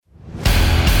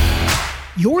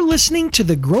You're listening to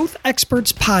the Growth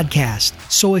Experts Podcast.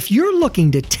 So if you're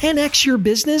looking to 10x your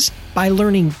business by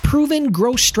learning proven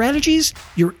growth strategies,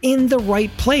 you're in the right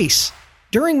place.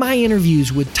 During my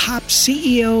interviews with top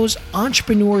CEOs,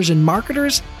 entrepreneurs, and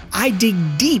marketers, I dig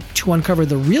deep to uncover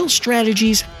the real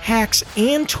strategies, hacks,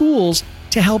 and tools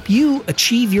to help you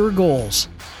achieve your goals.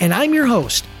 And I'm your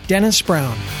host, Dennis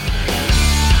Brown.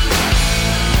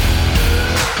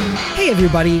 Hey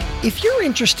everybody, if you're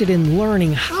interested in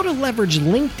learning how to leverage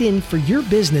LinkedIn for your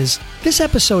business, this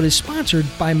episode is sponsored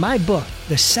by my book,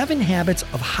 The 7 Habits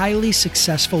of Highly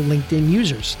Successful LinkedIn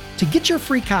Users. To get your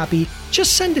free copy,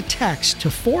 just send a text to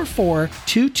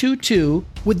 44222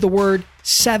 with the word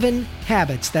 7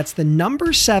 habits. That's the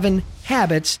number 7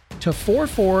 habits to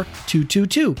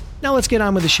 44222. Now let's get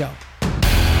on with the show.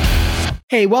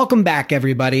 Hey, welcome back,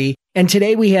 everybody. And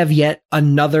today we have yet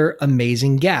another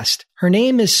amazing guest. Her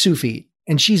name is Sufi,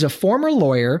 and she's a former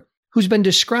lawyer who's been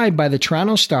described by the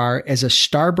Toronto Star as a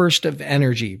starburst of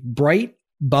energy, bright,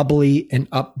 bubbly, and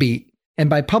upbeat, and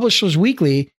by Publishers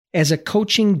Weekly as a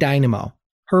coaching dynamo.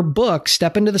 Her book,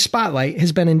 Step Into the Spotlight,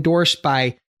 has been endorsed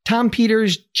by Tom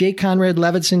Peters, J. Conrad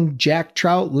Levinson, Jack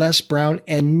Trout, Les Brown,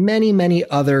 and many, many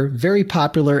other very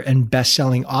popular and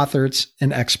best-selling authors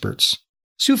and experts.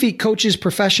 Sufi coaches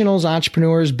professionals,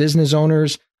 entrepreneurs, business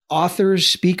owners, authors,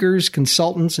 speakers,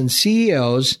 consultants, and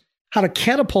CEOs how to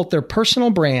catapult their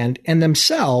personal brand and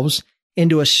themselves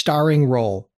into a starring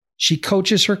role. She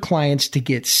coaches her clients to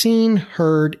get seen,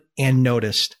 heard, and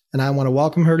noticed. And I want to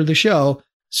welcome her to the show,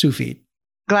 Sufi.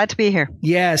 Glad to be here.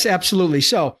 Yes, absolutely.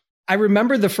 So I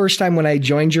remember the first time when I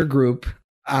joined your group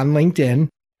on LinkedIn,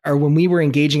 or when we were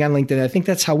engaging on LinkedIn. I think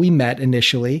that's how we met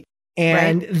initially.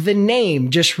 And the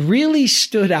name just really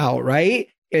stood out, right?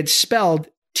 It's spelled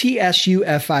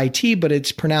T-S-U-F-I-T, but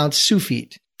it's pronounced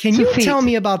Sufit. Can you tell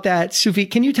me about that, Sufi?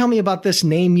 Can you tell me about this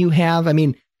name you have? I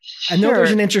mean, I know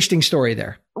there's an interesting story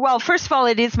there. Well, first of all,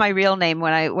 it is my real name.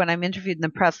 When I'm interviewed in the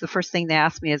press, the first thing they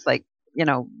ask me is like,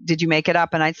 did you make it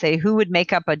up? And I'd say, who would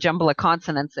make up a jumble of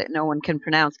consonants that no one can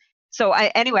pronounce? So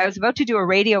I was about to do a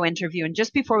radio interview, and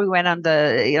just before we went on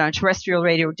the, terrestrial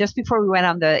radio, just before we went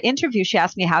on the interview, she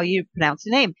asked me how you pronounce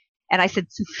the name. And I said,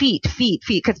 feet,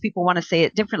 because people want to say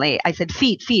it differently. I said,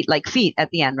 feet, like feet at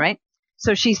the end, right?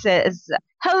 So she says,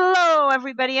 hello,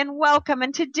 everybody, and welcome.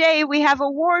 And today we have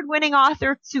award-winning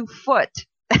author Sue Foot.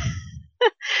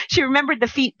 She remembered the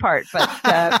feet part, but.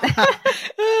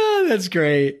 Oh, that's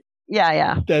great.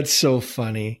 Yeah. That's so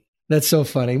funny.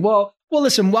 Well,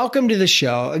 listen, welcome to the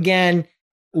show. Again,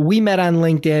 we met on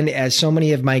LinkedIn, as so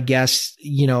many of my guests,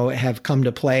 have come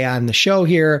to play on the show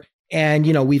here. And,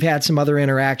 we've had some other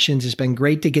interactions. It's been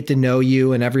great to get to know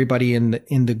you and everybody in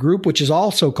the group, which is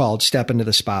also called Step Into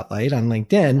the Spotlight on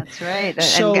LinkedIn. That's right.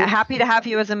 So, and happy to have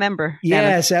you as a member.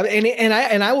 Yes.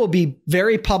 And I will be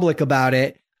very public about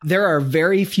it. There are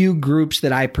very few groups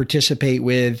that I participate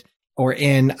with or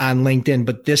in on LinkedIn,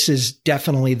 but this is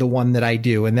definitely the one that I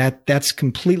do. And that's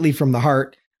completely from the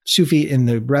heart. Sufi and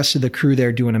the rest of the crew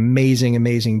there do an amazing,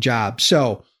 amazing job.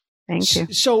 So thank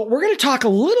you. So we're going to talk a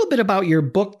little bit about your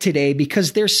book today,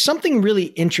 because there's something really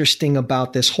interesting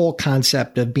about this whole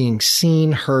concept of being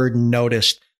seen, heard, and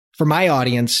noticed for my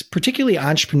audience, particularly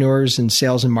entrepreneurs and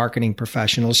sales and marketing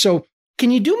professionals. So can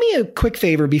you do me a quick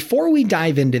favor before we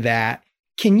dive into that?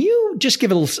 Can you just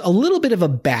give us a little bit of a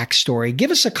backstory? Give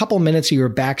us a couple minutes of your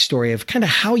backstory of kind of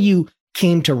how you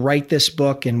came to write this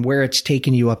book and where it's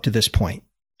taken you up to this point.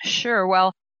 Sure.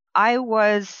 Well, I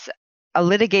was a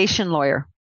litigation lawyer,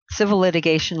 civil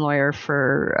litigation lawyer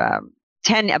for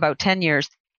about 10 years.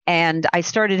 And I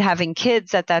started having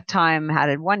kids at that time,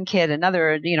 had one kid,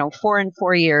 another, 4 in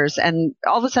 4 years. And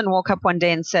all of a sudden woke up one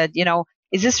day and said,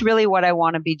 is this really what I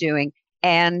want to be doing?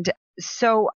 And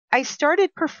so I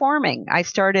started performing. I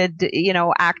started,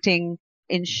 acting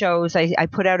in shows. I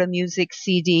put out a music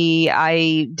CD.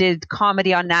 I did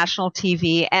comedy on national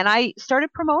TV, and I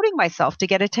started promoting myself to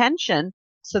get attention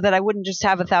so that I wouldn't just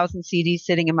have 1,000 CDs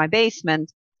sitting in my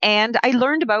basement. And I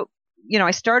learned about,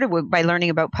 I started by learning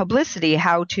about publicity,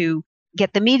 how to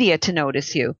get the media to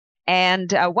notice you.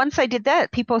 And once I did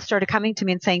that, people started coming to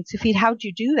me and saying, Sufi, how'd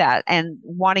you do that? And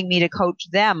wanting me to coach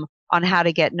them on how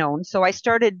to get known. So I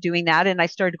started doing that, and I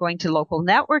started going to local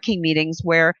networking meetings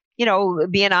where,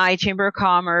 BNI, Chamber of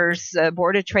Commerce,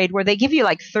 Board of Trade, where they give you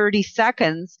like 30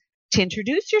 seconds to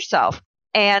introduce yourself.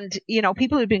 And,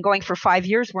 people who'd been going for 5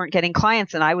 years weren't getting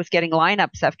clients, and I was getting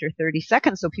lineups after 30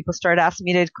 seconds. So people started asking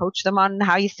me to coach them on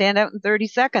how you stand out in 30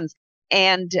 seconds.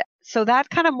 And so that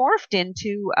kind of morphed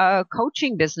into a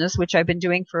coaching business, which I've been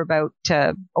doing for about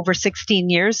over 16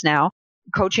 years now,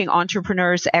 coaching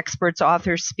entrepreneurs, experts,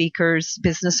 authors, speakers,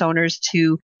 business owners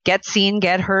to get seen,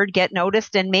 get heard, get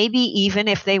noticed, and maybe even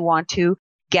if they want to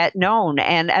get known.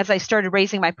 And as I started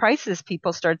raising my prices,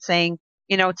 people started saying,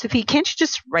 Tafi, can't you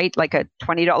just write like a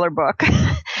 $20 book?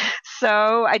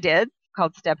 So I did,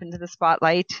 called Step Into the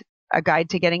Spotlight, a guide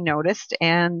to getting noticed.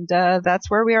 And that's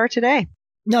where we are today.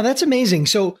 No, that's amazing.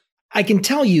 So I can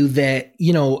tell you that,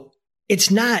 it's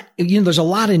not, there's a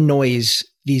lot of noise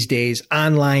these days,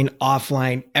 online,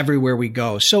 offline, everywhere we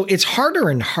go. So it's harder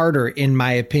and harder, in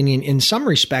my opinion, in some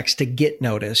respects to get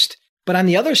noticed. But on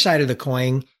the other side of the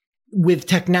coin, with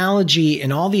technology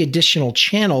and all the additional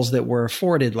channels that we're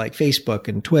afforded, like Facebook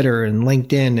and Twitter and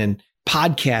LinkedIn and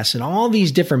podcasts and all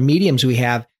these different mediums we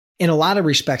have, in a lot of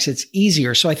respects, it's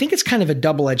easier. So I think it's kind of a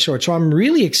double-edged sword. So I'm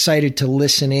really excited to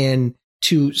listen in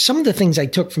to some of the things I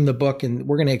took from the book, and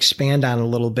we're going to expand on a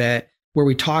little bit, where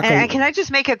we talk. And can I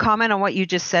just make a comment on what you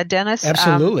just said, Dennis?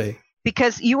 Absolutely.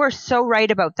 Because you are so right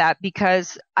about that.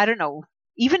 Because I don't know,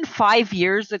 even 5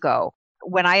 years ago,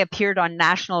 when I appeared on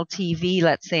national TV,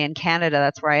 let's say in Canada,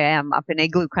 that's where I am, up in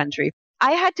Igloo country,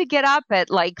 I had to get up at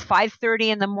like 5:30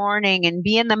 in the morning and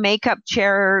be in the makeup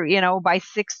chair, by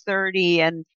 6:30,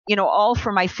 and, all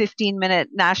for my 15-minute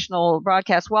national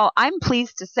broadcast. Well, I'm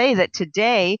pleased to say that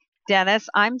today, Dennis,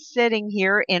 I'm sitting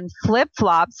here in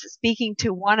flip-flops speaking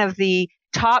to one of the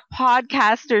top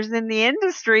podcasters in the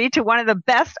industry, to one of the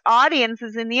best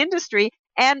audiences in the industry.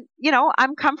 And,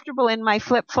 I'm comfortable in my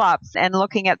flip-flops and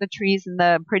looking at the trees and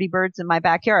the pretty birds in my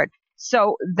backyard.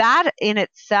 So that in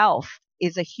itself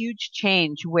is a huge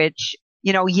change, which,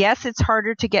 yes, it's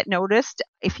harder to get noticed.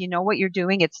 If you know what you're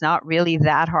doing, it's not really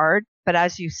that hard. But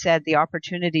as you said, the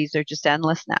opportunities are just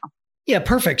endless now. Yeah,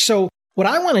 perfect. So what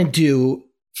I want to do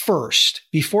first,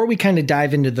 before we kind of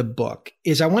dive into the book,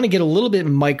 is I want to get a little bit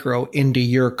micro into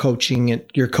your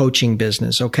coaching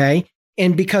business. Okay.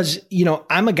 And because,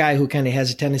 I'm a guy who kind of has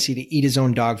a tendency to eat his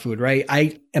own dog food, right?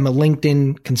 I am a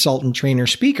LinkedIn consultant, trainer,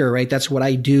 speaker, right? That's what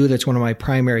I do. That's one of my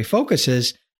primary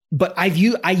focuses. But I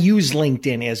use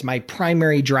LinkedIn as my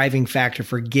primary driving factor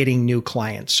for getting new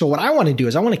clients. So what I want to do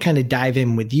is I want to kind of dive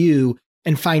in with you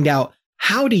and find out,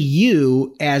 how do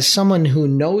you, as someone who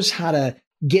knows how to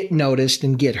get noticed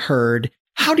and get heard,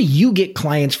 how do you get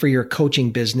clients for your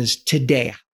coaching business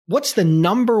today? What's the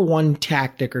number one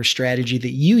tactic or strategy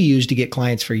that you use to get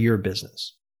clients for your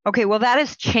business? Okay, well, that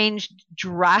has changed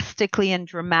drastically and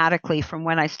dramatically from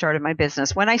when I started my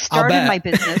business. When I started my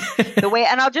business,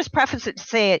 and I'll just preface it to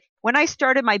say it, when I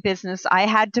started my business, I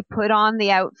had to put on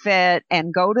the outfit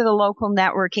and go to the local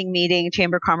networking meeting,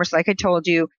 Chamber of Commerce, like I told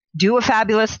you, do a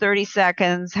fabulous 30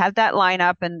 seconds, have that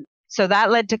lineup. And so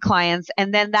that led to clients.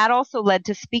 And then that also led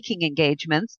to speaking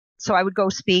engagements. So I would go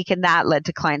speak, and that led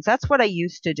to clients. That's what I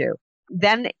used to do.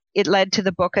 Then it led to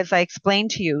the book, as I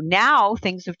explained to you. Now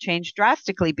things have changed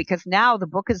drastically, because now the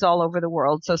book is all over the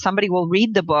world. So somebody will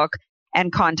read the book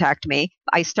and contact me.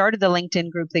 I started the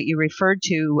LinkedIn group that you referred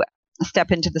to,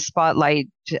 Step Into the Spotlight,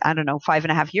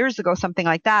 5.5 years ago, something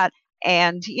like that.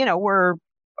 And, we're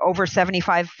over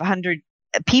 7,500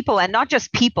 people, and not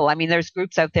just people. I mean, there's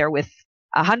groups out there with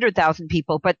 100,000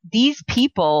 people, but these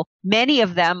people, many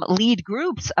of them lead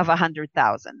groups of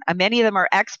 100,000. Many of them are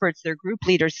experts. They're group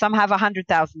leaders. Some have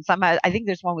 100,000. Some have, I think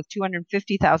there's one with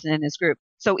 250,000 in his group.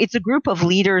 So it's a group of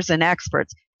leaders and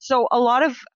experts. So a lot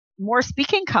of more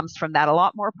speaking comes from that. A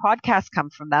lot more podcasts come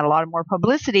from that. A lot of more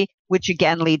publicity, which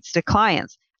again leads to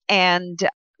clients. And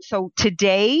so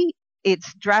today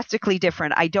it's drastically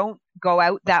different. I don't go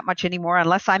out that much anymore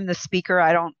unless I'm the speaker.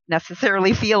 I don't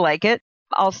necessarily feel like it.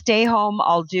 I'll stay home.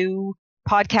 I'll do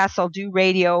podcasts. I'll do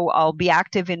radio. I'll be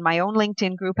active in my own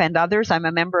LinkedIn group and others. I'm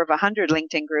a member of 100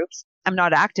 LinkedIn groups. I'm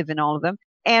not active in all of them.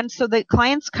 And so the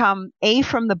clients come A,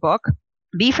 from the book,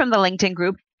 B, from the LinkedIn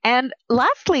group, and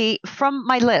lastly, from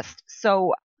my list.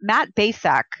 So Matt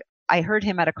Basak, I heard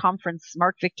him at a conference.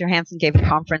 Mark Victor Hansen gave a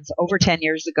conference over 10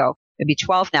 years ago, maybe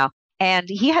 12 now. And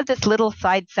he had this little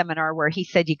side seminar where he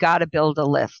said, you got to build a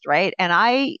list, right? And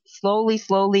I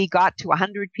slowly got to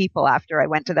 100 people after I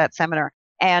went to that seminar.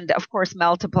 And of course,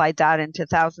 multiplied that into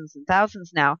thousands and thousands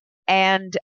now.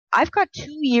 And I've got 2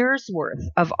 years worth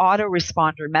of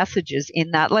autoresponder messages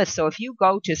in that list. So if you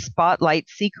go to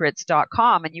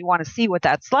spotlightsecrets.com and you want to see what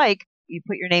that's like, you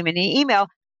put your name in the email,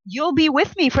 you'll be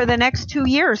with me for the next 2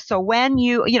 years. So when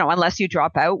unless you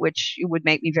drop out, which would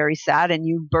make me very sad and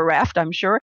you bereft, I'm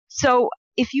sure. So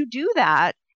if you do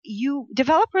that, you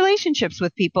develop relationships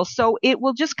with people. So it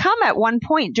will just come at one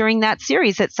point during that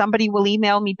series that somebody will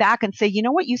email me back and say, you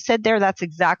know what you said there? That's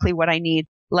exactly what I need.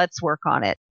 Let's work on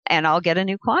it. And I'll get a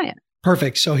new client.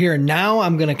 Perfect. So here, now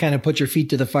I'm going to kind of put your feet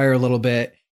to the fire a little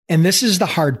bit. And this is the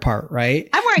hard part, right?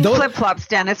 I'm wearing flip-flops,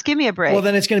 Dennis. Give me a break. Well,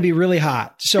 then it's going to be really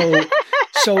hot. So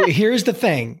here's the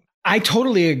thing. I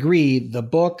totally agree. The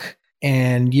book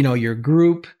and, your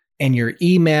group and your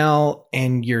email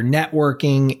and your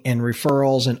networking and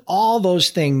referrals and all those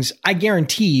things, I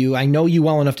guarantee you, I know you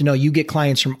well enough to know you get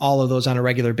clients from all of those on a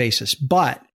regular basis.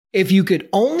 But if you could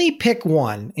only pick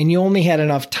one and you only had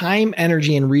enough time,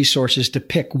 energy, and resources to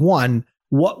pick one,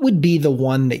 what would be the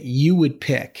one that you would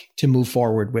pick to move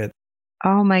forward with?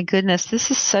 Oh my goodness. This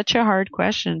is such a hard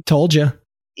question. Told you.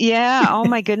 Yeah. Oh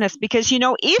my goodness. Because,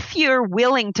 if you're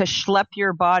willing to schlep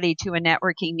your body to a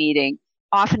networking meeting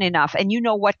often enough and you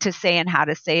know what to say and how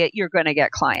to say it, you're going to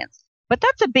get clients. But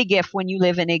that's a big if when you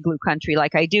live in igloo country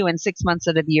like I do and 6 months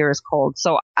out of the year is cold.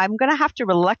 So I'm going to have to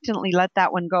reluctantly let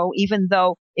that one go, even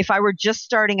though if I were just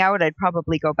starting out, I'd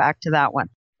probably go back to that one,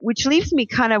 which leaves me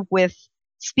kind of with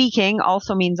speaking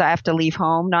also means I have to leave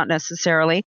home, not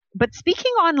necessarily, but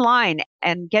speaking online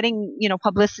and getting,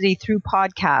 publicity through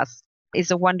podcasts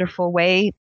is a wonderful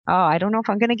way. Oh, I don't know if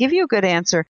I'm going to give you a good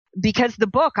answer because the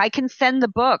book, I can send the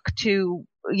book to,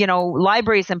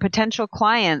 libraries and potential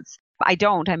clients. I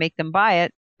make them buy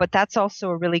it, but that's also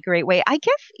a really great way. I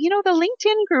guess, the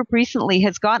LinkedIn group recently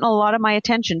has gotten a lot of my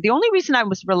attention. The only reason I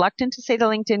was reluctant to say the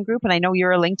LinkedIn group, and I know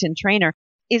you're a LinkedIn trainer,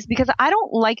 is because I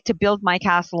don't like to build my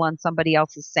castle on somebody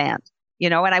else's sand,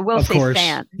 and I will say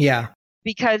sand. Yeah.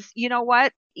 Because you know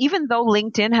what? Even though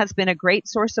LinkedIn has been a great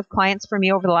source of clients for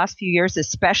me over the last few years,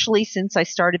 especially since I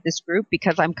started this group,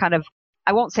 because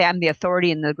I won't say I'm the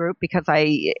authority in the group because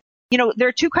there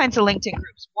are two kinds of LinkedIn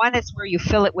groups. One is where you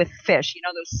fill it with fish,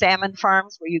 those salmon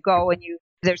farms where you go and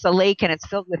there's a lake and it's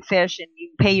filled with fish and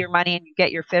you pay your money and you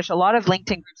get your fish. A lot of LinkedIn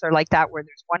groups are like that where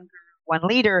there's one group, one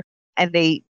leader and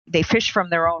they fish from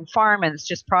their own farm and it's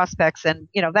just prospects. And,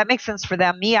 that makes sense for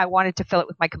them. Me, I wanted to fill it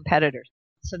with my competitors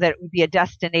so that it would be a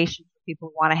destination for people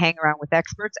who want to hang around with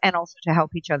experts and also to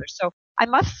help each other. So I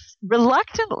must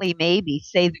reluctantly maybe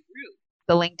say the group,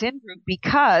 the LinkedIn group,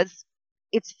 because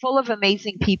it's full of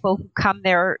amazing people who come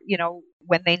there,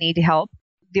 when they need help.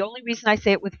 The only reason I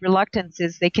say it with reluctance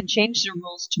is they can change their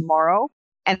rules tomorrow.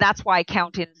 And that's why I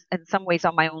count in some ways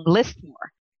on my own list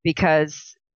more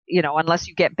because, unless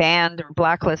you get banned or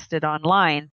blacklisted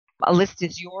online, a list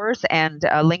is yours and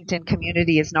a LinkedIn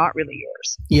community is not really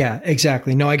yours. Yeah,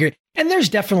 exactly. No, I agree. And there's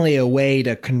definitely a way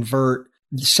to convert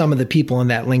some of the people in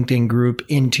that LinkedIn group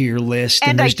into your list.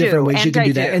 And there's different ways you can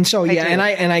do that. And so, yeah, and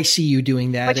I see you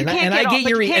doing that. And I get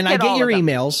your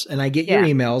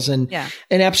emails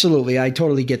and absolutely, I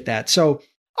totally get that. So,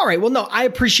 all right. Well, no, I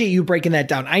appreciate you breaking that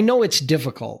down. I know it's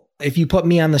difficult. If you put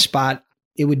me on the spot,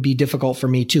 it would be difficult for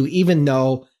me too, even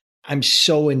though I'm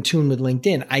so in tune with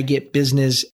LinkedIn. I get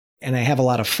business and I have a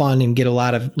lot of fun and get a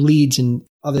lot of leads and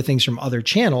other things from other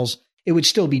channels. It would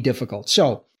still be difficult.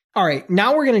 So, all right,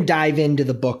 now we're going to dive into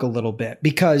the book a little bit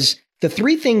because the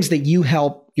three things that you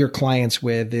help your clients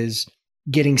with is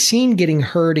getting seen, getting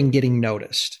heard, and getting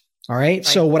noticed. All right.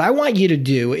 So what I want you to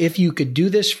do, if you could do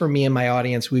this for me and my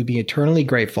audience, we'd be eternally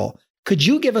grateful. Could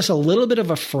you give us a little bit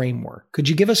of a framework? Could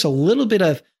you give us a little bit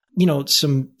of,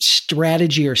 some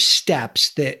strategy or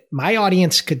steps that my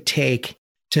audience could take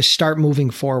to start moving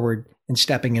forward and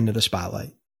stepping into the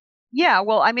spotlight? Yeah,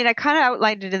 well, I kind of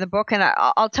outlined it in the book, and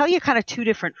I'll tell you kind of two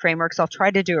different frameworks. I'll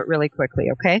try to do it really quickly,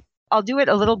 okay? I'll do it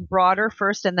a little broader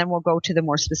first, and then we'll go to the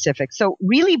more specific. So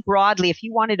really broadly, if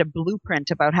you wanted a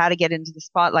blueprint about how to get into the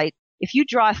spotlight, if you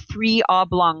draw 3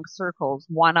 oblong circles,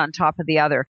 one on top of the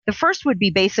other, the first would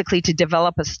be basically to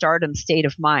develop a stardom state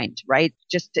of mind, right?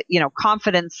 Just,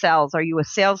 confidence sells. Are you a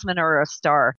salesman or a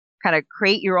star? Kind of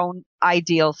create your own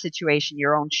ideal situation,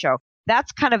 your own show.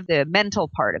 That's kind of the mental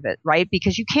part of it, right?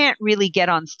 Because you can't really get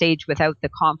on stage without the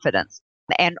confidence.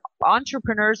 And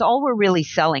entrepreneurs, all we're really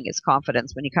selling is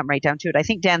confidence when you come right down to it. I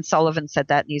think Dan Sullivan said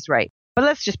that and he's right. But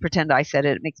let's just pretend I said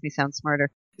it. It makes me sound smarter.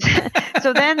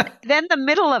 So then the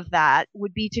middle of that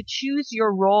would be to choose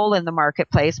your role in the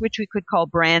marketplace, which we could call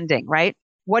branding, right?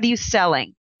 What are you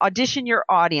selling? Audition your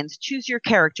audience, choose your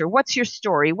character. What's your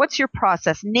story? What's your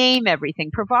process? Name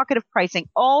everything, provocative pricing,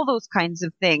 all those kinds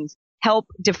of things help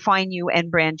define you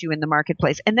and brand you in the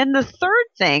marketplace. And then the third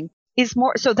thing is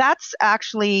more, so that's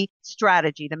actually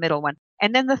strategy, the middle one.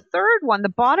 And then the third one, the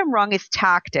bottom rung is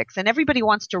tactics. And everybody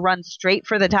wants to run straight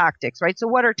for the tactics, right? So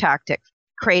what are tactics?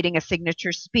 Creating a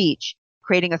signature speech,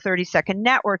 creating a 30-second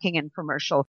networking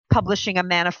infomercial, publishing a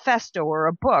manifesto or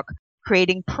a book,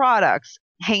 creating products,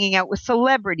 hanging out with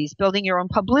celebrities, building your own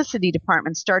publicity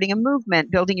department, starting a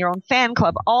movement, building your own fan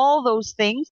club. All those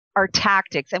things are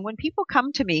tactics. And when people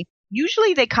come to me,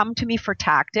 usually they come to me for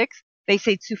tactics. They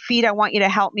say, Sufit, I want you to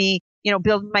help me,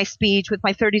 build my speech with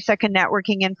my 30-second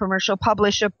networking infomercial,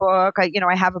 publish a book. I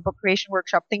have a book creation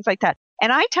workshop, things like that.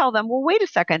 And I tell them, well, wait a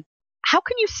second. How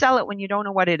can you sell it when you don't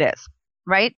know what it is,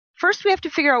 right? first we have to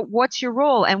figure out what's your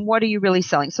role and what are you really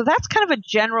selling. So that's kind of a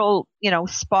general,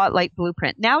 spotlight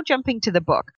blueprint. Now jumping to the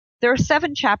book. There are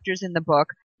 7 chapters in the book.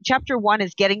 Chapter 1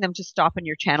 is getting them to stop on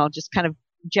your channel, just kind of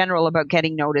general about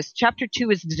getting noticed. Chapter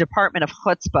 2 is the department of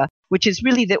chutzpah, which is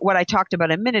really what I talked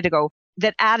about a minute ago,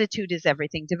 that attitude is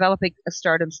everything, developing a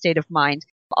stardom state of mind.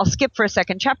 I'll skip for a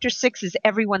second. Chapter 6 is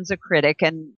everyone's a critic,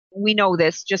 and we know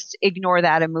this. Just ignore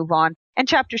that and move on. And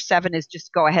chapter 7 is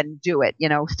just go ahead and do it.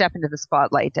 Step into the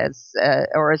spotlight, as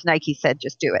Nike said,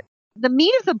 just do it. The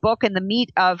meat of the book and the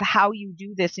meat of how you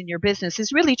do this in your business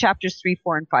is really chapters 3,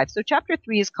 4, and 5. So chapter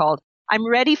 3 is called I'm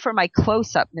Ready for My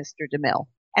Close-Up, Mr. DeMille.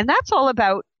 And that's all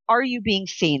about, are you being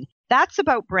seen? That's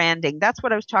about branding. That's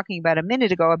what I was talking about a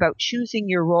minute ago, about choosing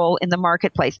your role in the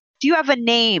marketplace. Do you have a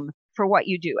name for what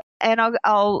you do? And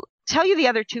I'll tell you the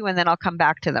other 2, and then I'll come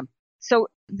back to them. So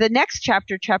the next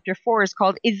chapter, chapter 4, is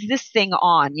called Is This Thing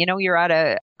On? You're at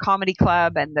a comedy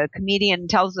club and the comedian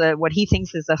tells what he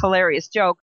thinks is a hilarious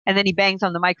joke. And then he bangs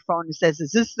on the microphone and says,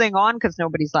 is this thing on? Because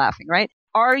nobody's laughing, right?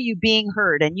 Are you being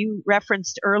heard? And you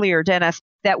referenced earlier, Dennis,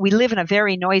 that we live in a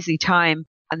very noisy time.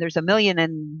 And there's a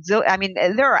million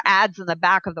there are ads in the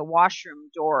back of the washroom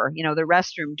door, the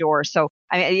restroom door. So,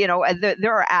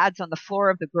 there are ads on the floor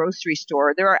of the grocery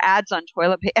store. There are ads on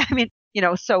toilet paper.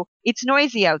 So it's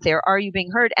noisy out there. Are you being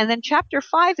heard? And then chapter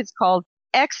 5 is called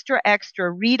Extra, Extra,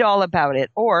 Read All About It,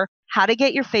 or How to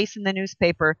Get Your Face in the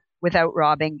Newspaper Without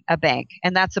Robbing a Bank.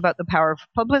 And that's about the power of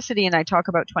publicity. And I talk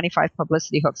about 25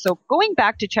 publicity hooks. So going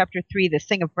back to chapter 3, this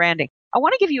thing of branding, I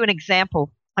want to give you an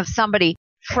example of somebody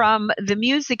from the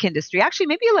music industry. Actually,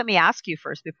 maybe let me ask you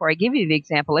first before I give you the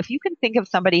example. If you can think of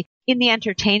somebody in the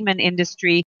entertainment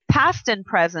industry, past and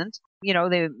present,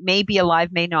 they may be alive,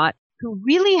 may not, who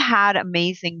really had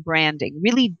amazing branding,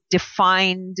 really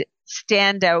defined,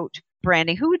 standout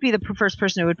branding, who would be the first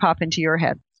person who would pop into your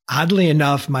head? Oddly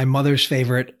enough, my mother's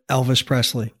favorite, Elvis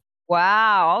Presley.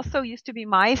 Wow. Also used to be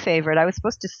my favorite. I was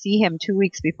supposed to see him 2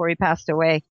 weeks before he passed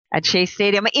away at Shea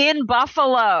Stadium in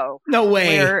Buffalo. No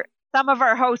way. Where some of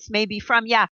our hosts may be from.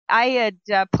 Yeah, I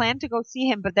had planned to go see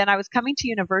him, but then I was coming to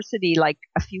university like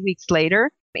a few weeks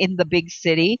later in the big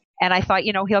city. And I thought,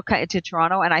 he'll come to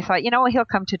Toronto. And I thought, he'll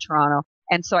come to Toronto.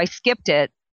 And so I skipped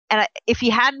it. And if he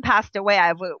hadn't passed away,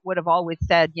 I would have always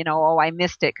said, I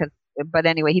missed it. But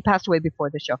anyway, he passed away before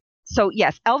the show. So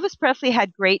yes, Elvis Presley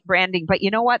had great branding. But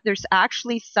you know what? There's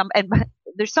actually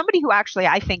there's somebody who actually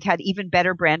I think had even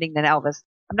better branding than Elvis.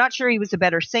 I'm not sure he was a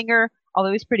better singer,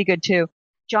 although he's pretty good too.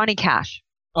 Johnny Cash.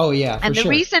 Oh, yeah. And the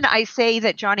reason I say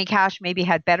that Johnny Cash maybe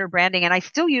had better branding, and I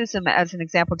still use him as an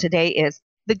example today, is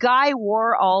the guy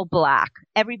wore all black.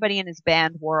 Everybody in his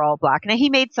band wore all black. Now, he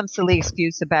made some silly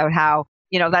excuse about how,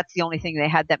 that's the only thing they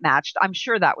had that matched. I'm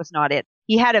sure that was not it.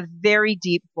 He had a very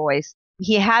deep voice.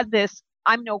 He had this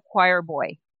I'm no choir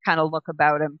boy kind of look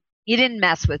about him. You didn't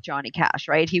mess with Johnny Cash,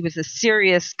 right? He was a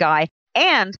serious guy.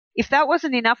 And if that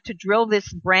wasn't enough to drill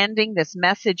this branding, this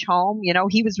message home,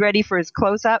 he was ready for his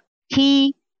close-up.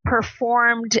 He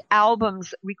performed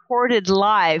albums recorded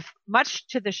live, much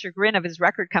to the chagrin of his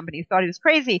record company, who thought he was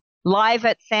crazy, live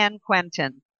at San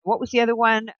Quentin. What was the other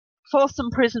one? Folsom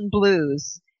Prison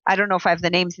Blues. I don't know if I have the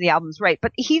names of the albums right,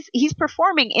 but he's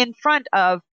performing in front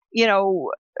of,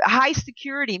 high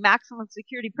security, maximum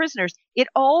security prisoners. It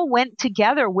all went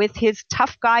together with his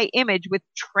tough guy image with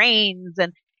trains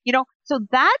and so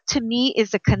that to me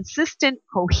is a consistent,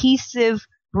 cohesive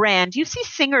brand. You see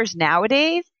singers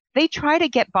nowadays, they try to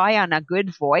get by on a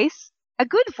good voice. A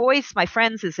good voice, my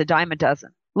friends, is a dime a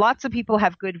dozen. Lots of people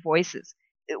have good voices.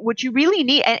 What you really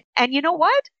need, and you know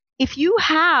what? If you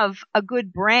have a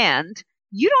good brand,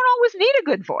 you don't always need a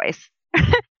good voice.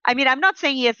 I'm not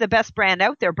saying he has the best brand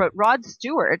out there, but Rod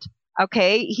Stewart,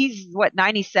 okay, he's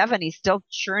 97, he's still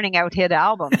churning out hit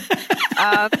albums.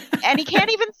 And he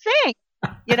can't even sing.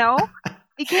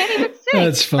 He can't even sing.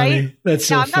 That's funny. Right? That's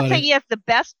so now, I'm funny. not saying he has the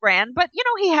best brand, but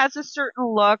he has a certain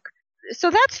look.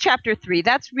 So that's chapter 3.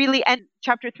 That's really, and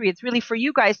chapter 3, it's really for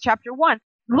you guys. Chapter 1,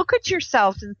 look at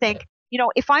yourselves and think,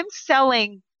 if I'm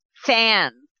selling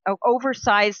fans,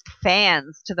 oversized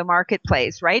fans to the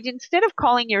marketplace, right? Instead of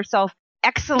calling yourself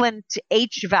excellent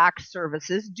HVAC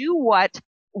services, do what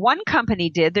one company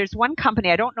did. There's one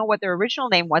company, I don't know what their original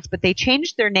name was, but they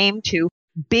changed their name to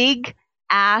Big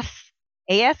Ass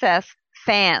ASS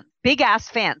fans, big ass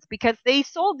fans, because they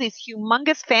sold these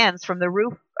humongous fans from the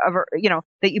roof of,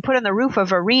 that you put on the roof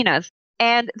of arenas.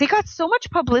 And they got so much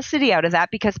publicity out of that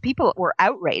because people were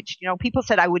outraged. People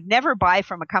said, I would never buy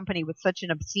from a company with such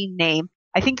an obscene name.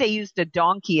 I think they used a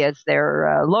donkey as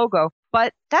their logo,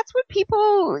 but that's what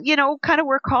people, kind of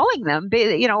were calling them.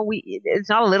 It's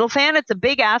not a little fan, it's a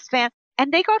big ass fan.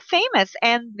 and they got famous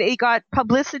and they got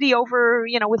publicity over,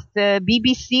 with the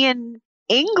BBC in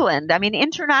England. I mean,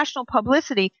 international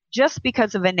publicity just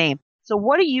because of a name. So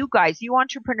what are you guys, you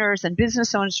entrepreneurs and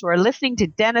business owners who are listening to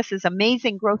Dennis's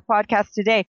amazing growth podcast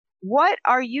today, what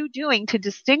are you doing to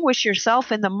distinguish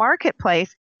yourself in the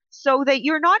marketplace so that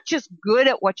you're not just good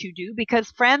at what you do?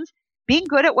 Because friends, being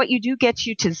good at what you do gets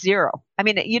you to zero. I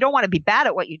mean, you don't want to be bad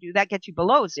at what you do. That gets you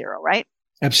below zero, right?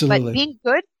 Absolutely. But being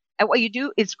good at what you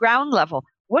do is ground level.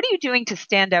 What are you doing to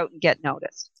stand out and get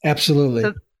noticed? Absolutely.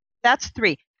 So that's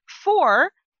 3.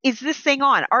 4, is this thing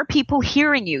on? Are people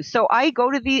hearing you? So I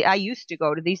used to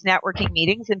go to these networking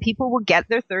meetings and people would get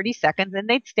their 30 seconds and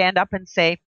they'd stand up and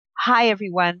say, "Hi,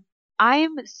 everyone.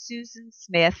 I'm Susan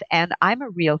Smith and I'm a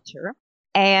realtor.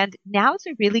 And now's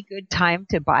a really good time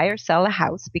to buy or sell a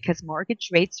house because mortgage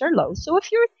rates are low. So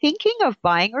if you're thinking of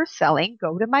buying or selling,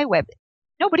 go to my website."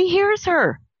 Nobody hears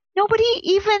her. Nobody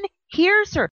even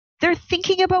hears her. They're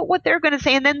thinking about what they're going to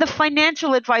say. And then the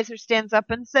financial advisor stands up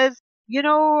and says,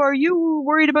 "Are you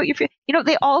worried about your future?"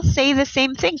 They all say the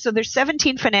same thing. So there's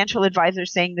 17 financial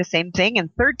advisors saying the same thing and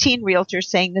 13 realtors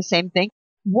saying the same thing.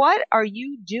 What are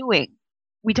you doing?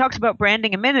 We talked about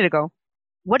branding a minute ago.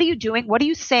 What are you doing? What are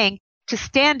you saying to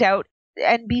stand out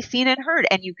and be seen and heard?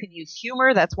 And you can use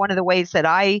humor. That's one of the ways that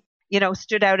I,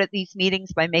 stood out at these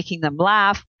meetings, by making them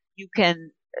laugh. You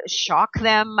can shock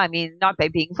them. I mean, not by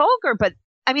being vulgar, but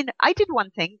I did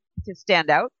one thing to stand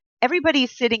out.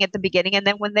 Everybody's sitting at the beginning, and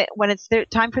then when it's their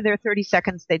time for their 30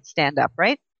 seconds, they'd stand up,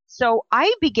 right? So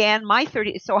I began my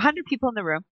 100 people in the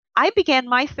room. I began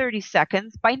my 30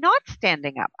 seconds by not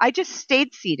standing up. I just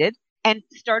stayed seated and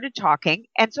started talking.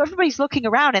 And so everybody's looking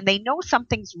around and they know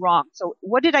something's wrong. So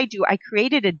what did I do? I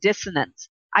created a dissonance.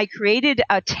 I created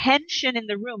a tension in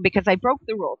the room because I broke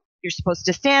the rule. You're supposed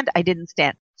to stand. I didn't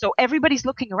stand. So everybody's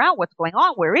looking around. What's going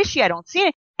on? Where is she? I don't see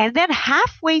it. And then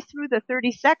halfway through the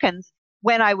 30 seconds,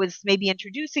 when I was maybe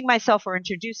introducing myself or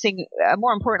introducing,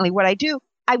 more importantly, what I do,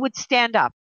 I would stand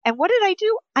up. And what did I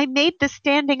do? I made the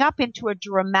standing up into a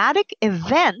dramatic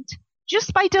event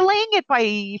just by delaying it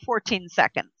by 14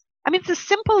 seconds. It's a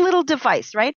simple little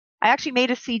device, right? I actually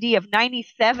made a CD of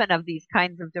 97 of these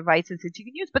kinds of devices that you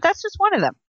can use, but that's just one of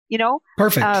them,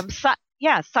 Perfect.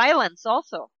 Silence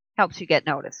also helps you get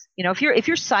noticed. If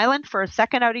you're silent for a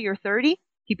second out of your 30,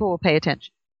 people will pay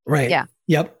attention. Right. Yeah.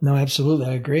 Yep. No, absolutely.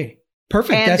 I agree.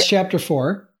 Perfect. And that's chapter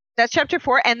 4. That's chapter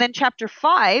 4. And then chapter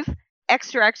 5,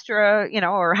 extra,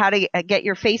 or how to get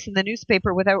your face in the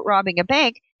newspaper without robbing a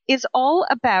bank, is all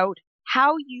about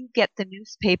how you get the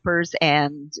newspapers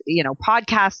and,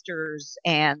 podcasters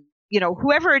and,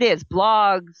 whoever it is,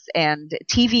 blogs and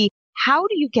TV, how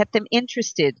do you get them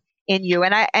interested in you?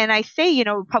 And I say,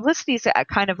 publicity is a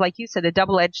kind of, like you said, a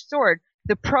double-edged sword.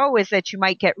 The pro is that you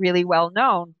might get really well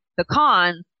known. The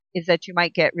con is that you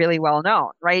might get really well known,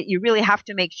 right? You really have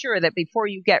to make sure that before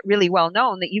you get really well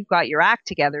known that you've got your act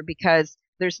together, because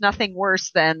there's nothing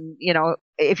worse than,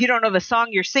 if you don't know the song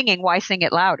you're singing, why sing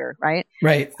it louder, right?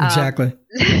 Right, exactly.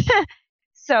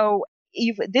 So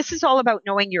this is all about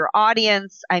knowing your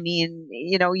audience.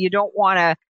 You don't want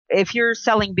to, if you're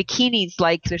selling bikinis,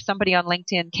 like there's somebody on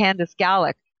LinkedIn, Candace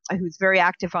Gallick, who's very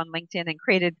active on LinkedIn and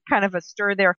created kind of a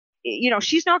stir there.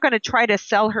 She's not going to try to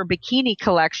sell her bikini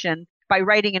collection by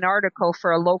writing an article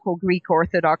for a local Greek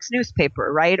Orthodox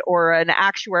newspaper, right? Or an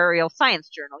actuarial science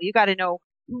journal. You got to know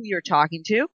who you're talking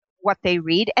to, what they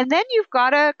read, and then you've got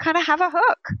to kind of have a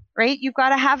hook, right? You've got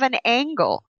to have an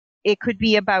angle. It could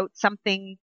be about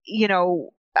something,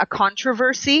 a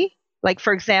controversy. Like,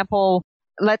 for example,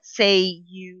 let's say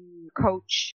you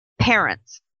coach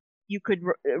parents. You could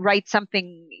write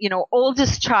something,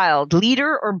 oldest child,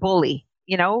 leader or bully.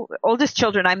 Oldest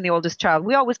children, I'm the oldest child.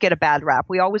 We always get a bad rap.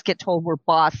 We always get told we're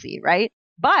bossy, right?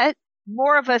 But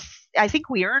more of us, I think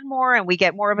we earn more and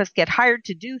more of us get hired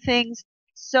to do things.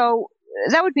 So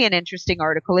that would be an interesting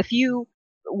article. If you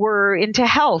were into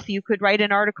health, you could write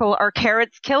an article, "Are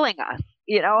carrots killing us?"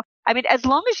 As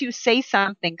long as you say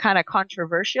something kind of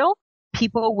controversial,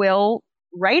 people will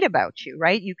write about you,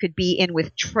 right? You could be in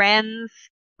with trends.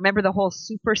 Remember the whole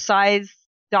Supersize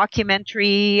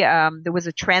documentary? There was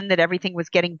a trend that everything was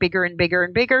getting bigger and bigger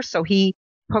and bigger. So he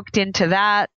hooked into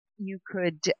that. You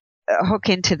could hook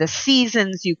into the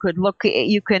seasons.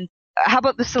 How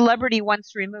about the celebrity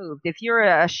once removed? If you're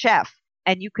a chef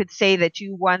and you could say that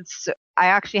I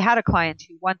actually had a client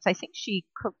who once, I think she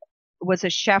was a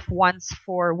chef once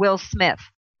for Will Smith,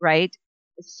 right?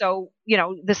 So,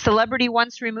 the celebrity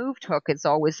once removed hook is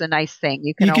always a nice thing.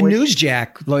 You can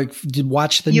newsjack, like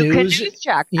watch the news. You can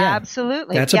newsjack, yeah.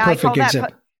 Absolutely. That's a perfect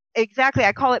example. Exactly.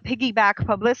 I call it piggyback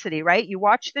publicity, right? You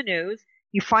watch the news,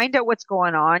 You find out what's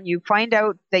going on. You find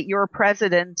out that your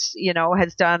president,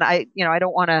 has done, I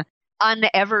don't want to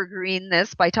unevergreen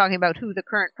this by talking about who the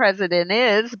current president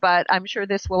is, but I'm sure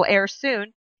this will air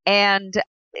soon. And,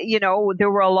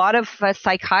 there were a lot of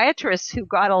psychiatrists who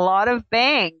got a lot of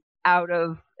bang out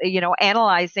of,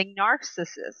 analyzing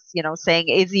narcissists, saying,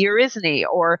 is he or isn't he?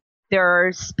 Or there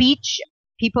are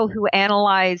people who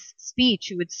analyze speech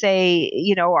who would say,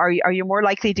 are you more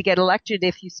likely to get elected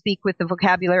if you speak with the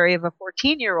vocabulary of a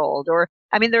 14-year-old? Or,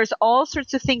 there's all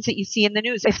sorts of things that you see in the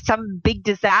news. If some big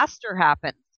disaster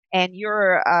happens and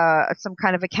you're some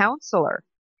kind of a counselor,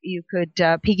 you could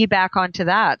piggyback onto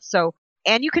that. So,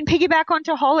 and you can piggyback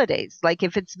onto holidays. Like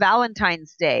if it's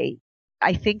Valentine's Day,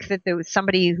 I think that there was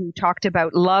somebody who talked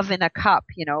about love in a cup,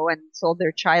 and sold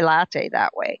their chai latte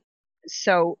that way.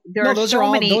 So those are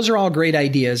all great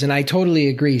ideas, and I totally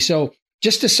agree. So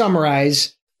just to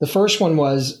summarize, the first one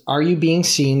was, are you being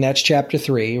seen? That's chapter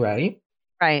 3, right?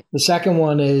 Right. The second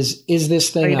one is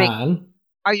this thing on?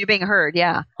 Are you being heard?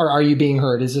 Yeah. Or are you being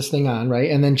heard? Is this thing on?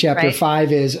 Right. And then chapter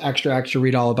 5 is extra,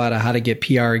 read all about how to get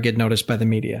PR and get noticed by the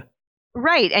media.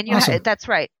 Right. And that's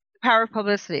right. The power of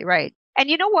publicity. Right. And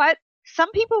you know what?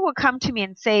 Some people will come to me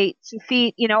and say,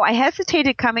 Sufi, I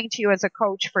hesitated coming to you as a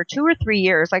coach for 2 or 3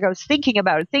 years. Like I was thinking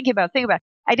about it.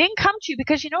 I didn't come to you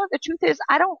because, the truth is,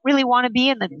 I don't really want to be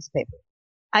in the newspaper.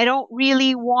 I don't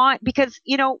really want, because,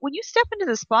 when you step into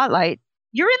the spotlight,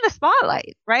 you're in the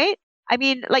spotlight, right?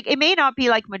 It may not be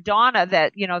like Madonna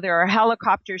that, there are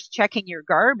helicopters checking your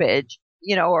garbage,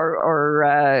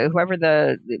 or whoever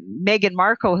Meghan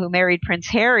Markle who married Prince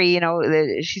Harry,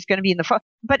 she's going to be in the phone.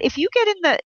 But if you get in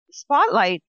the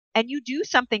spotlight and you do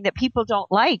something that people don't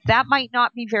like, that might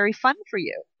not be very fun for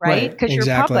you, right? Because you're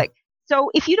public. So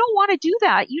if you don't want to do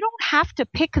that, you don't have to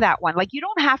pick that one. Like you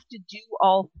don't have to do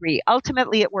all 3.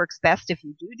 Ultimately, it works best if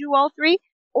you do all 3,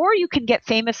 or you can get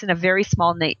famous in a very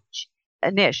small niche.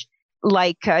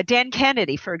 Like Dan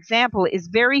Kennedy, for example, is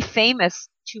very famous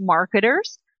to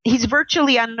marketers. He's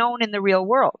virtually unknown in the real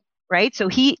world, right? So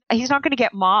he's not going to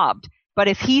get mobbed. But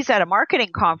if he's at a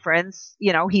marketing conference,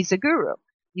 he's a guru.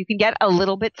 You can get a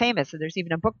little bit famous, and there's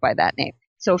even a book by that name.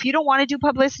 So if you don't want to do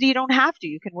publicity, you don't have to.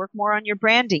 You can work more on your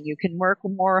branding. You can work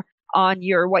more on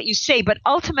what you say. But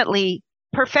ultimately,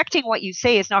 perfecting what you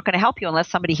say is not going to help you unless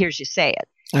somebody hears you say it.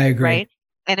 I agree. Right?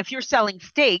 And if you're selling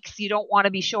steaks, you don't want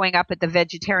to be showing up at the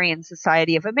Vegetarian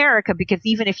Society of America, because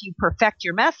even if you perfect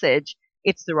your message,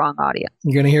 it's the wrong audience.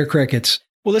 You're going to hear crickets.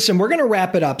 Well, listen, we're going to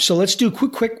wrap it up. So let's do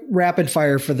quick rapid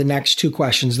fire for the next 2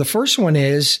 questions. The first one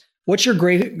is, what's your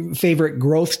favorite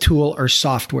growth tool or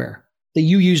software that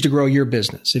you use to grow your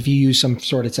business, if you use some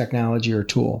sort of technology or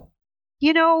tool?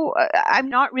 I'm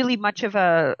not really much of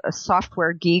a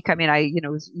software geek. I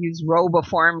use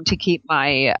RoboForm to keep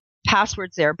my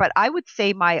passwords there. But I would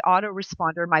say my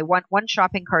autoresponder, my one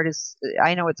shopping cart is,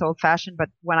 I know it's old fashioned, but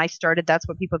when I started, that's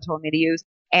what people told me to use.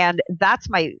 And that's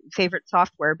my favorite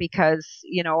software because,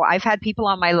 I've had people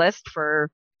on my list for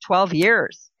 12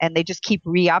 years and they just keep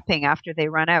re-upping after they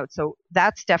run out. So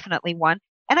that's definitely one.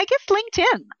 And I guess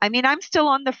LinkedIn. I'm still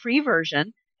on the free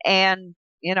version and,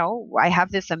 I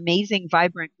have this amazing,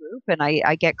 vibrant group and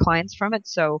I get clients from it.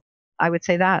 So I would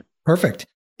say that. Perfect.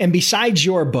 And besides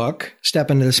your book, Step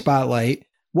Into the Spotlight,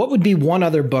 what would be one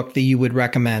other book that you would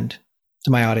recommend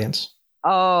to my audience?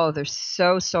 Oh, there's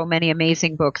so many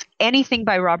amazing books. Anything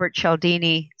by Robert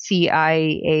Cialdini,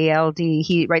 Ciald.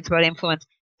 He writes about influence.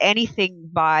 Anything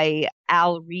by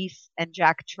Al Ries and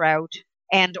Jack Trout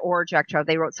or Jack Trout.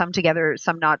 They wrote some together,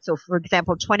 some not. So, for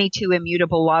example, 22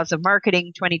 Immutable Laws of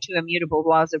Marketing, 22 Immutable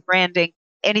Laws of Branding.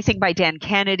 Anything by Dan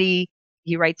Kennedy.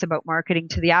 He writes about marketing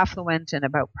to the affluent and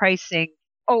about pricing.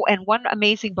 Oh, and one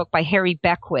amazing book by Harry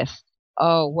Beckwith.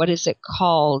 Oh, what is it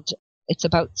called? It's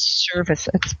about service.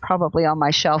 It's probably on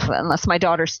my shelf unless my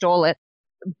daughter stole it.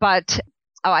 But,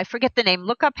 I forget the name.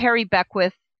 Look up Harry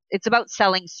Beckwith. It's about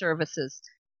selling services.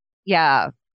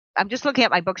 Yeah. I'm just looking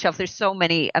at my bookshelf. There's so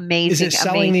many amazing. Is it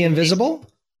Selling the Invisible?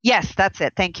 Yes, that's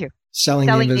it. Thank you. Selling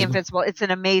the Invisible. It's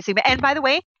an amazing. And by the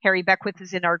way, Harry Beckwith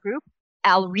is in our group.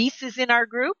 Al Ries is in our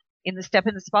group, in the Step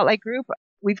in the Spotlight group.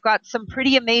 We've got some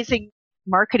pretty amazing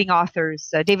marketing authors.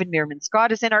 David Meerman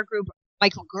Scott is in our group.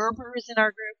 Michael Gerber is in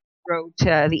our group. Wrote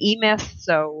the E-Myth.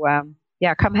 So,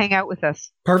 come hang out with us.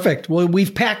 Perfect. Well,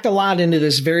 we've packed a lot into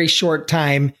this very short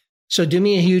time. So do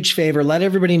me a huge favor. Let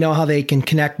everybody know how they can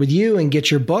connect with you and get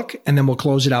your book, and then we'll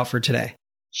close it out for today.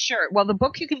 Sure. Well, the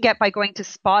book you can get by going to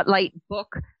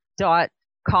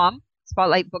spotlightbook.com,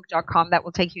 spotlightbook.com. That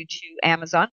will take you to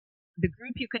Amazon. The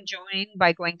group you can join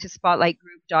by going to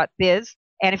spotlightgroup.biz.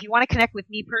 And if you want to connect with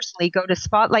me personally, go to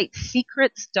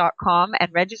spotlightsecrets.com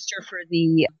and register for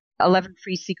the 11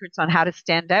 free secrets on how to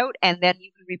stand out. And then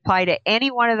you can reply to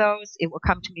any one of those. It will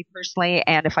come to me personally.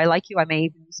 And if I like you, I may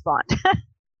even respond.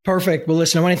 Perfect. Well,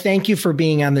 listen, I want to thank you for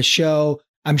being on the show.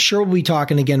 I'm sure we'll be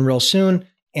talking again real soon,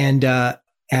 and have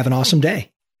an awesome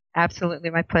day. Absolutely.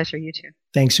 My pleasure. You too.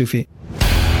 Thanks, Sufi.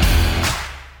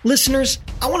 Listeners,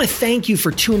 I want to thank you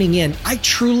for tuning in. I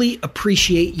truly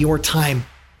appreciate your time.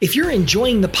 If you're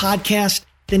enjoying the podcast,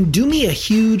 then do me a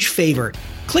huge favor.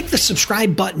 Click the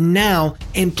subscribe button now,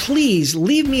 and please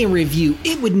leave me a review.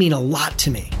 It would mean a lot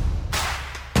to me.